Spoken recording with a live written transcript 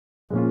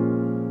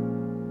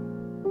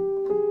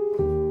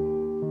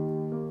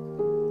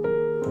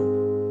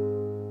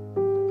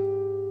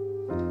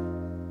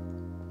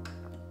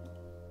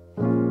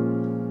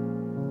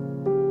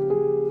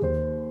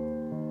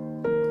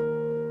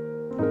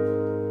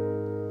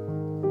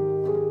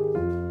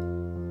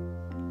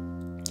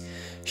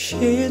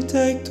She'd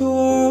take the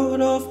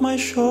world off my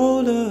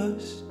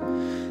shoulders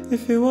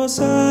if it was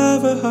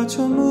ever hard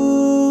to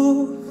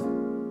move.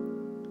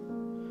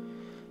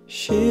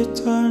 She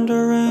turned the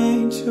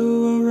rain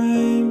to a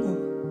rainbow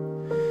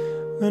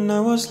when I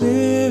was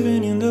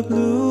living in the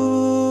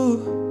blue.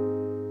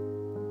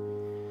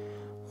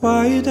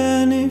 Why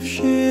then, if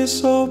she is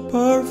so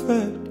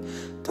perfect,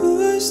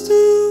 do I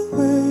still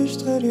wish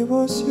that it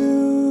was you?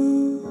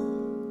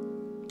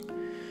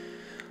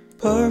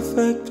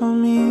 Perfect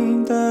don't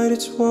mean that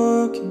it's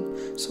working,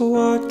 so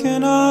what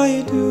can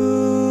I do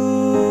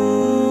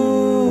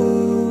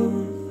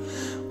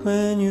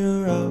when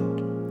you're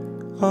out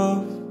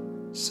of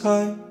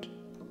sight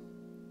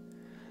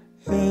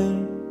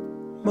in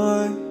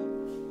my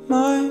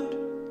mind?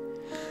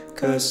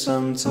 'Cause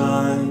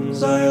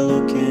sometimes I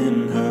look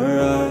in her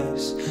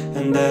eyes,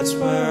 and that's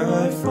where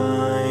I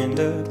find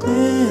a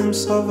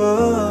glimpse of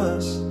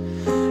us.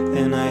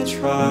 And I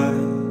try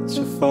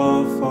to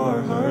fall for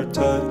her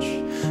touch,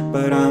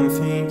 but I'm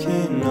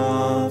thinking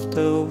of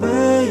the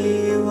way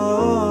it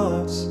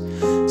was.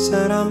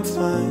 Said I'm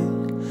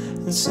fine,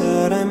 and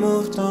said I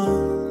moved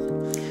on.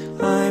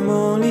 I'm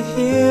only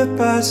here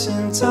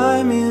passing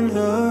time in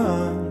her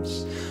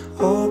arms,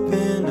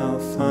 hoping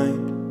I'll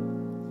find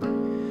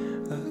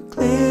a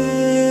glimpse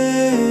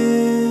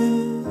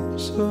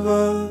of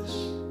us.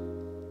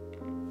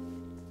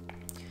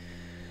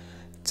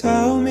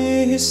 Tell me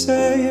he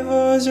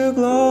savors your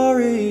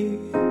glory,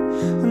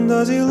 and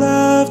does he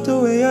laugh the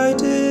way I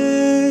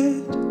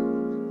did?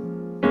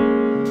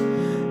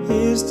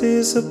 Is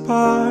this a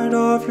part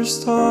of your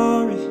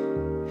story,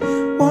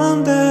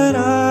 one that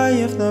I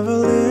have never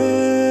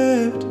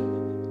lived?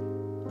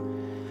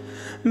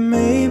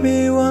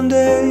 Maybe one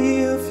day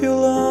you feel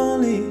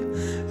lonely,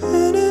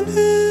 and in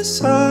his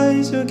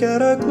eyes you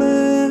get a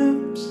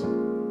glimpse.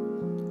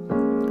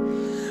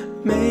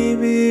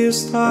 Maybe you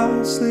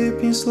start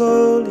sleeping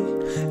slowly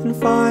and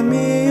find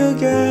me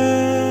again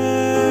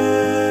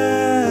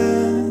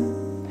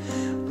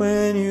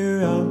when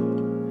you're out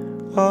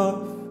of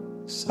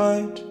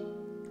sight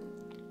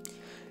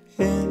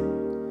in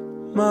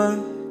my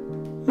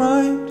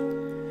mind.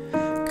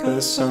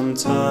 'Cause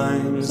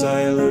sometimes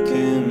I look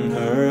in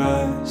her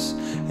eyes,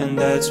 and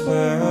that's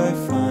where I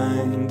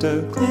find a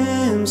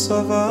glimpse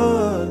of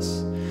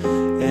us.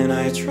 And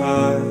I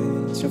try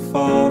to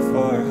fall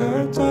for her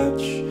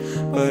touch,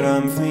 but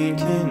I'm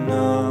thinking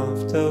of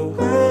the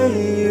way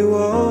it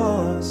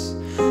was.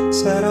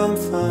 Said I'm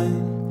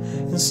fine,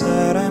 and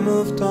said I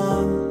moved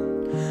on.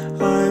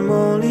 I'm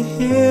only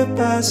here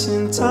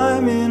passing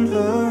time in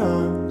her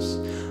arms,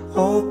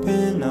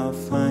 hoping I'll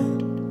find